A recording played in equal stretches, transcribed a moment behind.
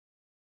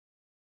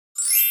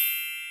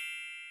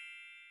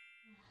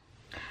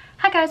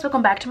Hi guys,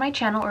 welcome back to my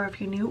channel, or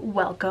if you're new,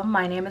 welcome.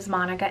 My name is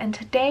Monica and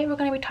today we're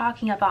going to be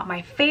talking about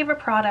my favorite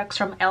products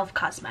from e.l.f.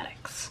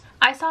 Cosmetics.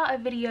 I saw a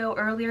video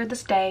earlier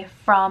this day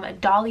from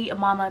Dolly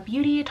Mama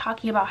Beauty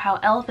talking about how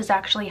e.l.f. is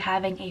actually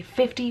having a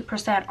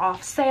 50%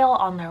 off sale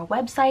on their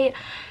website,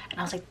 and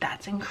I was like,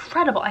 that's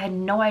incredible. I had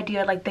no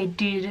idea like they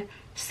did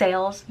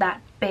sales that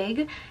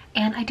big,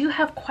 and I do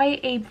have quite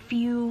a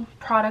few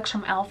products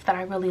from e.l.f. that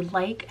I really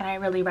like and I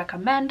really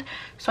recommend,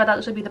 so I thought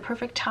this would be the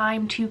perfect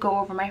time to go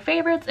over my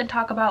favorites and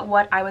talk about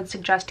what I would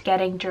suggest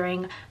getting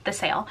during the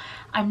sale.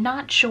 I'm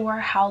not sure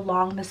how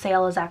long the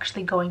sale is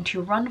actually going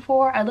to run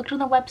for. I looked on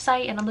the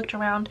website and I looked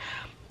around.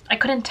 I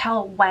couldn't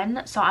tell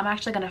when, so I'm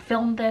actually going to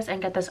film this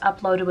and get this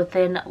uploaded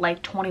within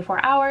like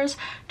 24 hours,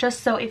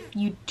 just so if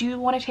you do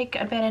want to take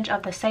advantage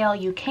of the sale,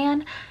 you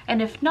can,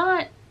 and if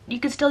not, you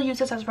can still use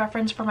this as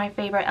reference for my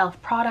favorite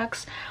e.l.f.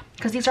 products,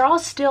 because these are all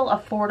still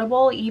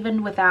affordable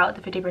even without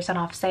the 50%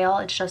 off sale.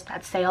 It's just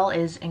that sale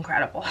is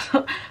incredible.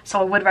 So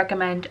I would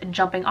recommend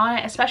jumping on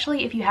it,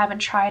 especially if you haven't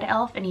tried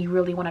e.l.f. and you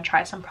really want to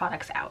try some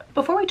products out.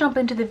 Before we jump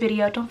into the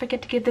video, don't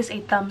forget to give this a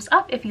thumbs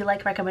up if you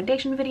like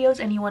recommendation videos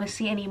and you want to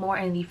see any more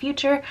in the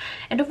future,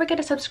 and don't forget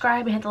to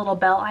subscribe and hit the little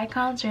bell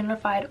icon so you're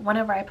notified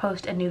whenever I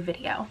post a new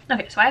video.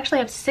 Okay, so I actually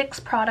have 6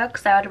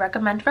 products that I would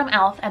recommend from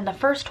e.l.f. and the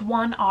first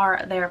one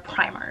are their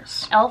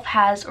primers. e.l.f.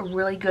 has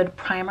really good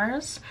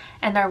primers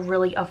and they're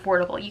really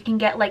affordable. You can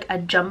get like a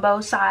jumbo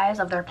size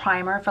of their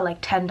primer for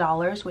like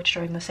 $10, which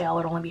during the sale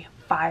would only be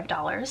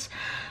 $5.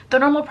 The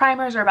normal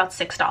primers are about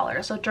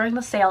 $6, so during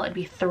the sale it'd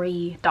be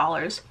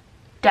 $3.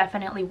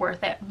 Definitely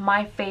worth it.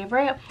 My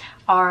favorite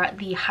are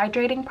the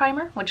hydrating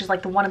primer, which is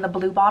like the one in the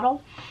blue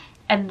bottle,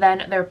 and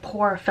then their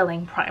pore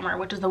filling primer,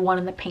 which is the one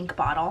in the pink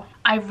bottle.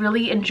 I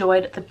really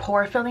enjoyed the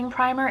pore filling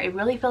primer. It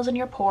really fills in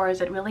your pores.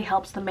 It really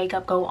helps the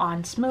makeup go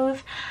on smooth.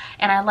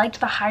 And I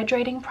liked the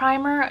hydrating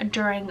primer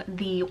during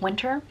the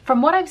winter.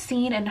 From what I've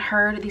seen and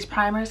heard, these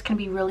primers can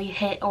be really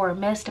hit or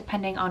miss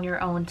depending on your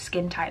own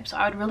skin type. So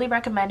I would really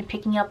recommend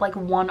picking up like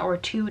 1 or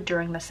 2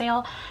 during the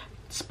sale.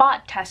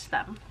 Spot test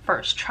them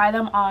first. Try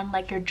them on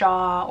like your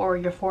jaw or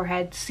your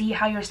forehead. See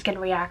how your skin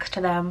reacts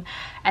to them,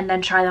 and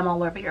then try them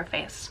all over your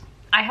face.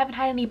 I haven't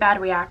had any bad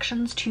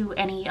reactions to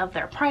any of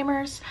their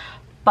primers,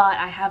 but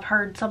I have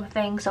heard some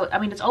things. So I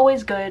mean, it's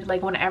always good,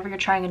 like whenever you're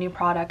trying a new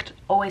product,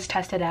 always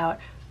test it out.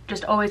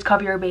 Just always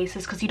cover your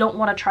bases, because you don't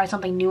want to try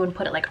something new and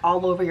put it like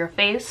all over your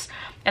face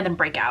and then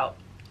break out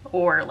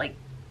or like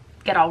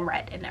get all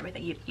red and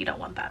everything. You don't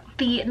want that.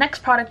 The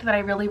next product that I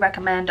really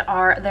recommend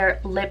are their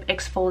lip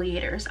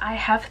exfoliators. I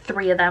have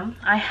 3 of them.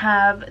 I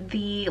have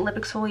the lip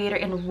exfoliator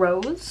in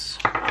Rose,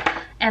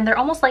 and they're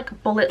almost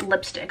like bullet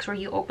lipsticks where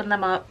you open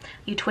them up,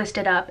 you twist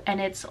it up, and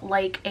it's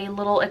like a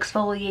little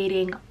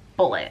exfoliating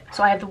bullet.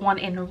 So I have the one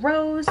in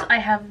Rose, I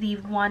have the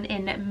one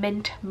in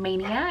Mint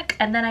Maniac,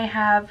 and then I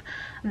have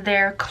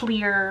their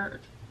clear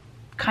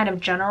kind of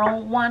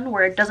general one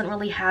where it doesn't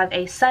really have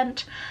a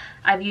scent.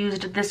 I've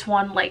used this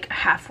one like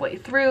halfway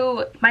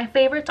through. My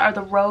favorites are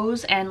the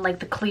Rose and like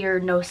the clear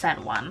no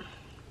scent one.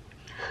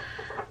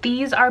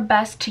 These are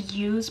best to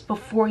use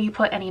before you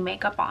put any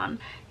makeup on.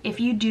 If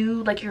you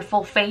do like your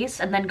full face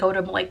and then go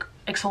to like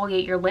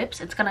exfoliate your lips,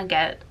 it's gonna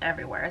get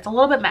everywhere. It's a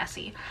little bit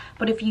messy.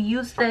 But if you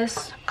use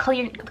this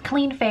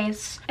clean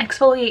face,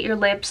 exfoliate your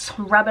lips,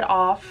 rub it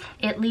off,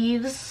 it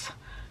leaves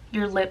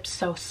your lips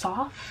so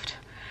soft,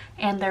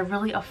 and they're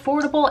really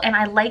affordable. And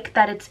I like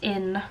that it's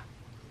in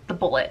the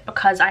bullet,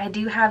 because I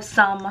do have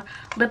some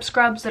lip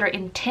scrubs that are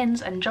in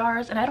tins and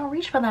jars and I don't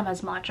reach for them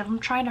as much. If I'm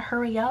trying to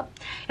hurry up,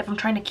 if I'm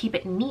trying to keep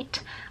it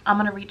neat, I'm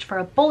gonna reach for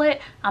a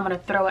bullet, I'm gonna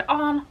throw it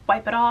on,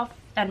 wipe it off,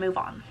 and move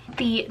on.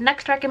 The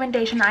next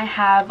recommendation I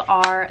have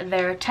are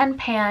their 10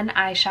 pan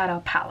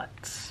eyeshadow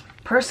palettes.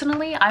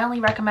 Personally, I only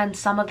recommend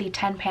some of the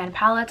 10 pan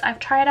palettes. I've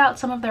tried out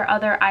some of their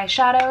other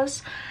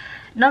eyeshadows.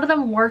 None of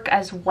them work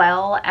as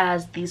well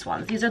as these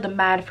ones. These are the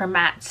Mad for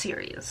Matte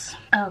series.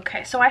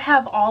 Okay, so I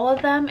have all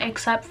of them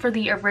except for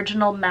the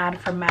original Mad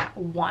for Matte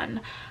one.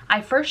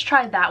 I first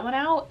tried that one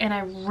out and I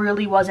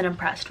really wasn't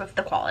impressed with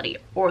the quality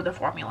or the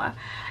formula.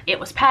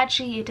 It was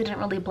patchy, it didn't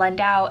really blend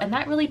out, and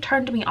that really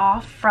turned me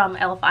off from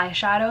e.l.f.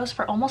 eyeshadows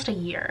for almost a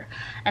year.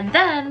 And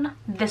then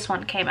this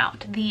one came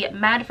out, the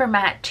Mad for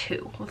Matte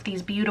 2, with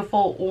these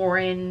beautiful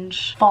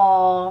orange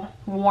fall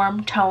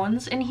warm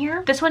tones in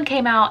here. This one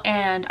came out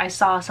and I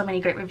saw so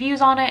many great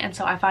reviews on it, and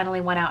so I finally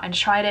went out and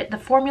tried it. The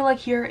formula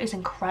here is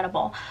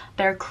incredible.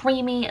 They're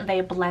creamy, they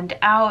blend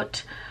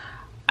out.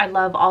 I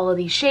love all of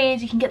these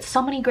shades. You can get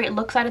so many great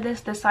looks out of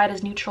this. This side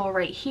is neutral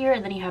right here,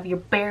 and then you have your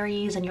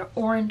berries and your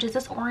oranges.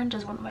 This orange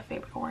is one of my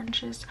favorite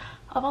oranges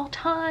of all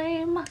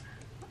time.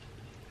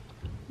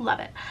 Love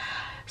it.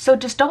 So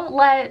just don't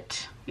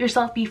let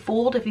yourself be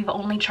fooled if you've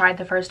only tried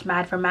the first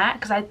Mad for Matte,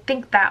 because I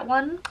think that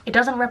one, it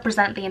doesn't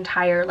represent the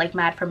entire like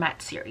Mad for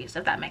Matte series,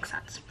 if that makes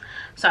sense.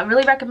 So I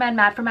really recommend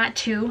Mad for Matte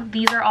 2.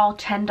 These are all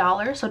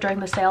 $10, so during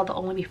the sale they'll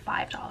only be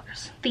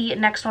 $5. The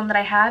next one that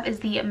I have is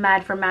the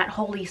Mad for Matte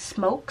Holy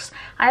Smokes.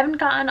 I haven't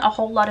gotten a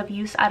whole lot of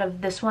use out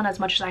of this one as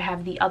much as I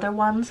have the other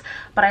ones,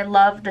 but I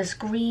love this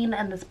green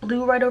and this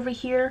blue right over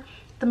here.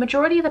 The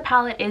majority of the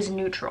palette is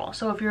neutral,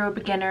 so if you're a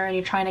beginner and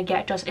you're trying to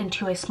get just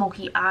into a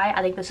smoky eye,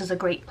 I think this is a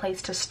great place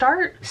to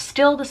start.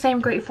 Still the same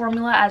great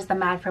formula as the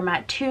Matte for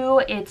Matte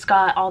 2. It's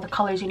got all the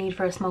colors you need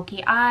for a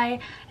smoky eye,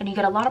 and you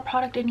get a lot of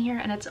product in here,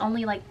 and it's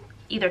only like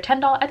either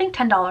 $10, I think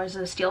 $10 is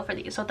a steal for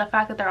these, so the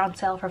fact that they're on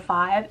sale for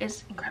 $5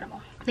 is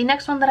incredible. The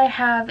next one that I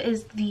have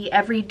is the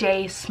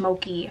Everyday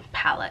Smoky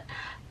palette.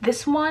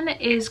 This one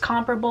is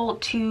comparable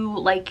to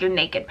like your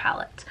Naked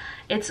palette.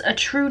 It's a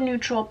true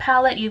neutral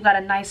palette. You've got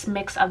a nice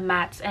mix of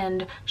mattes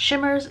and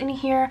shimmers in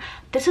here.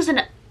 This is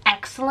an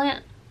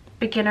excellent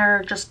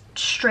beginner, just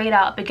straight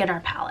out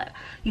beginner palette.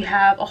 You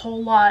have a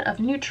whole lot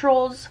of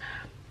neutrals.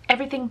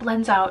 Everything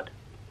blends out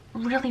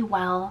really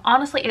well.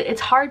 Honestly,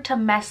 it's hard to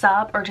mess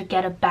up or to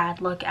get a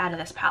bad look out of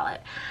this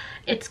palette.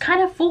 It's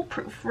kind of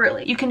foolproof,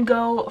 really. You can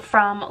go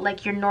from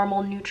like your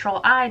normal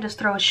neutral eye, just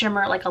throw a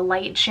shimmer like a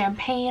light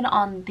champagne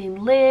on the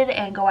lid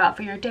and go out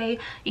for your day.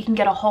 You can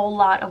get a whole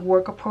lot of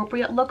work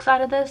appropriate looks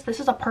out of this.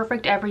 This is a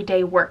perfect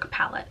everyday work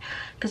palette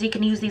because you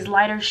can use these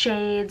lighter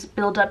shades,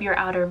 build up your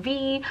outer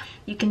V.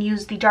 You can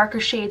use the darker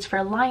shades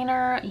for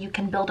liner. You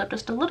can build up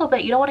just a little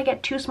bit. You don't want to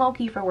get too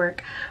smoky for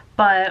work,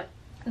 but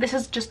this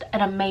is just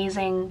an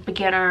amazing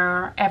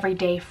beginner,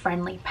 everyday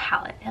friendly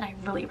palette, and I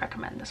really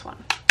recommend this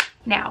one.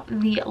 Now,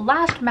 the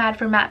last Matte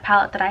for Matte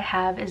palette that I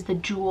have is the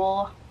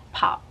Jewel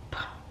Pop.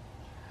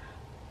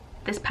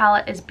 This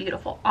palette is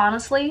beautiful.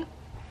 Honestly,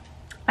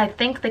 I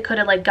think they could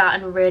have like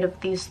gotten rid of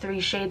these 3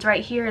 shades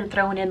right here and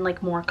thrown in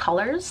like more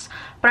colors,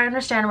 but I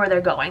understand where they're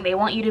going. They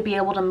want you to be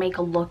able to make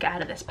a look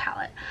out of this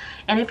palette.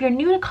 And if you're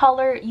new to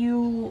color,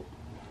 you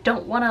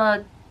don't want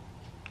to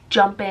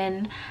jump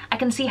in. I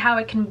can see how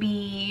it can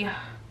be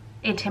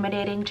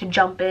intimidating to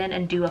jump in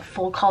and do a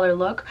full color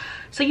look,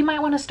 so you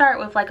might want to start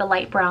with like a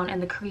light brown in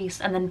the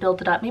crease and then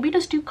build it up. Maybe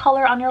just do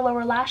color on your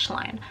lower lash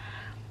line.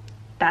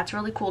 That's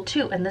really cool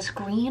too. And this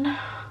green,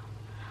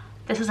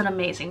 this is an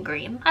amazing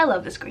green. I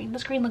love this green.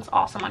 This green looks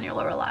awesome on your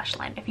lower lash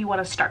line if you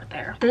want to start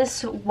there.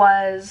 This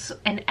was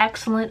an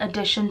excellent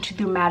addition to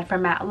the Matte for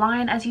Matte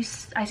line. As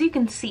you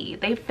can see,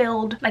 they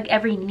filled like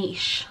every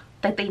niche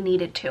that they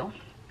needed to.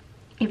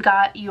 You've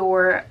got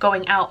your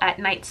going out at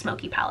night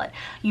smoky palette.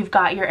 You've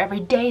got your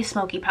everyday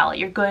smoky palette,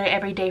 your good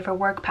everyday for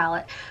work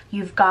palette.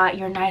 You've got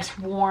your nice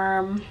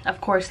warm,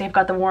 of course they've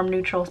got the warm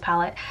neutrals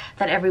palette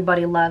that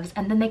everybody loves.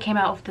 And then they came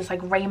out with this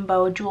like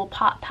rainbow Jewel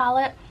Pop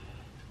palette.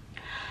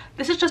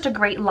 This is just a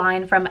great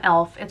line from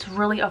e.l.f. It's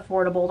really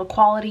affordable. The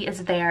quality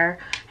is there,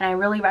 and I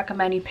really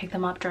recommend you pick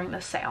them up during the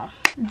sale.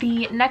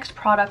 The next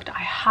product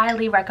I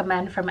highly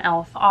recommend from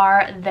e.l.f.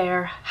 are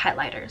their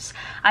highlighters.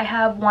 I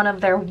have one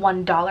of their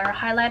 $1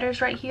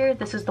 highlighters right here.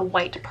 This is the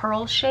White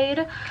Pearl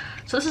shade.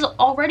 So this is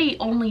already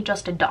only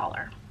just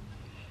 $1.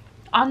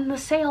 On the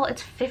sale,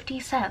 it's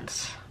 50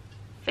 cents.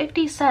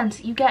 50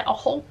 cents, you get a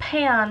whole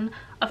pan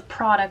of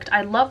product.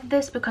 I love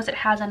this because it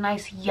has a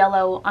nice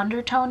yellow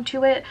undertone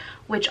to it,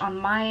 which on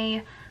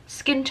my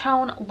skin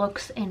tone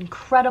looks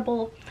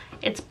incredible.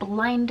 It's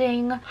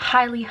blinding.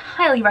 Highly,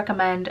 highly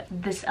recommend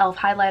this e.l.f.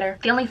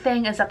 highlighter. The only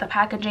thing is that the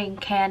packaging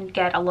can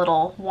get a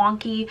little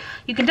wonky.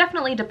 You can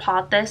definitely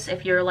depot this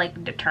if you're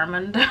like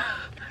determined.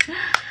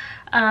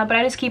 But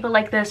I just keep it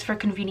like this for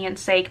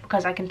convenience sake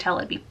because I can tell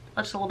it'd be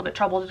just a little bit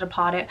trouble to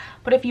depot it,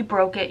 but if you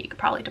broke it, you could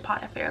probably depot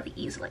it fairly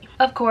easily.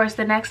 Of course,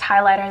 the next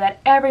highlighter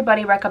that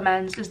everybody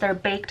recommends is their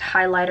baked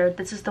highlighter.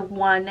 This is the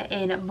one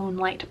in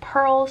Moonlight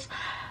Pearls.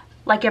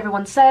 Like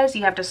everyone says,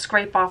 you have to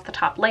scrape off the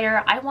top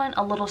layer. I went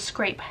a little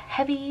scrape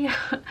heavy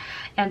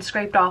and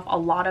scraped off a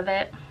lot of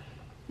it.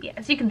 Yeah,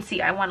 as you can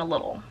see, I went a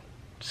little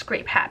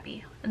scrape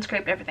happy and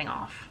scraped everything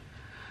off.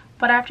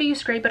 But after you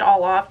scrape it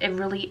all off, it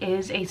really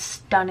is a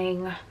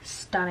stunning,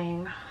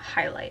 stunning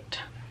highlight.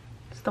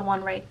 The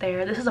one right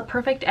there. This is a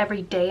perfect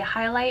everyday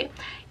highlight.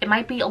 It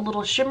might be a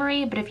little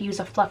shimmery, but if you use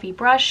a fluffy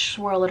brush,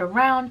 swirl it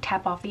around,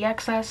 tap off the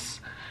excess,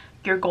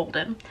 you're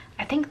golden.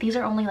 I think these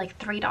are only like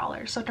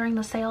 $3, so during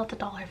the sale it's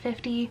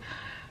 $1.50.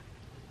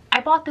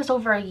 I bought this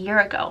over a year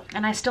ago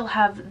and I still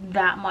have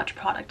that much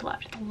product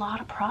left. It's a lot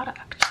of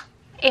product.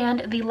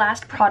 And the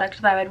last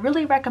product that I would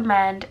really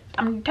recommend,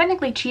 I'm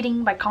technically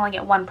cheating by calling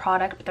it one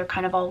product, but they're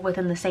kind of all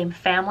within the same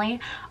family,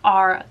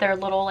 are their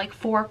little like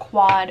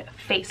 4-quad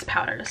face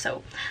powders.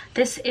 So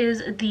this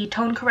is the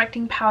tone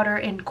correcting powder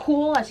in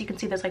Cool. As you can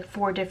see, there's like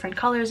 4 different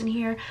colors in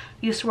here.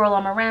 You swirl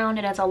them around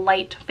and it's a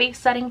light face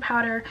setting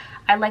powder.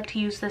 I like to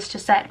use this to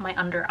set my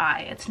under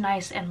eye. It's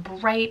nice and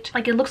bright.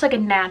 Like it looks like a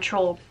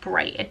natural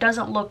bright. It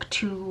doesn't look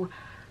too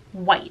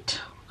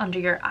white under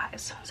your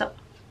eyes. So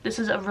this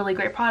is a really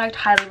great product.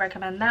 Highly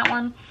recommend that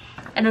one.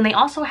 And then they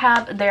also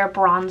have their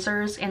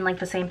bronzers in like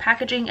the same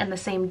packaging and the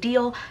same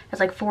deal. It's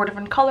like 4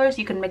 different colors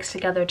you can mix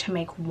together to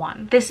make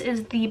one. This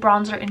is the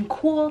bronzer in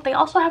Cool. They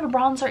also have a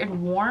bronzer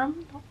in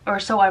Warm, or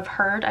so I've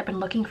heard. I've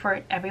been looking for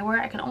it everywhere.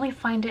 I can only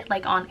find it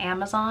like on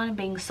Amazon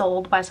being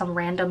sold by some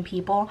random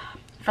people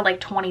for like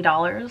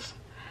 $20.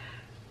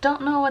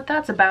 Don't know what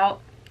that's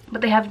about,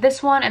 But they have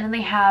this one, and then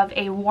they have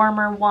a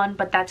warmer one,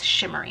 but that's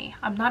shimmery.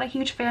 I'm not a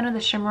huge fan of the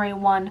shimmery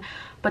one,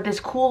 but this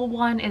cool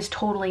one is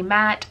totally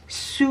matte,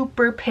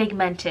 super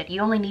pigmented.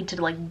 You only need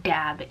to like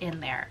dab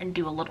in there and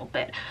do a little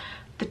bit.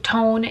 The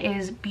tone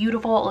is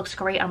beautiful. It looks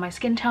great on my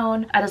skin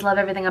tone. I just love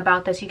everything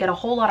about this. You get a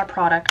whole lot of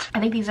product. I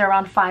think these are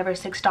around $5 or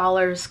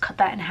 $6. Cut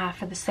that in half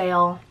for the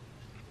sale.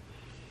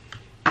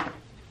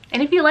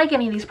 And if you like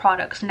any of these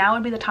products, now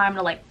would be the time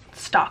to like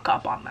stock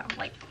up on them.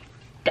 Like,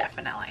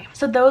 definitely.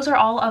 So those are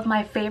all of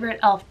my favorite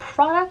e.l.f.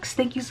 products.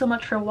 Thank you so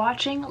much for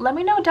watching. Let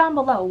me know down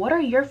below, what are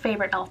your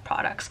favorite e.l.f.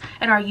 products,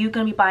 and are you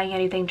going to be buying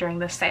anything during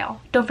this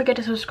sale? Don't forget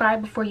to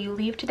subscribe before you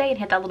leave today and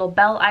hit that little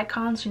bell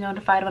icon so you're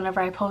notified whenever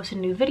I post a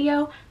new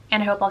video,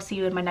 and I hope I'll see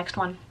you in my next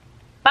one.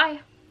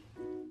 Bye!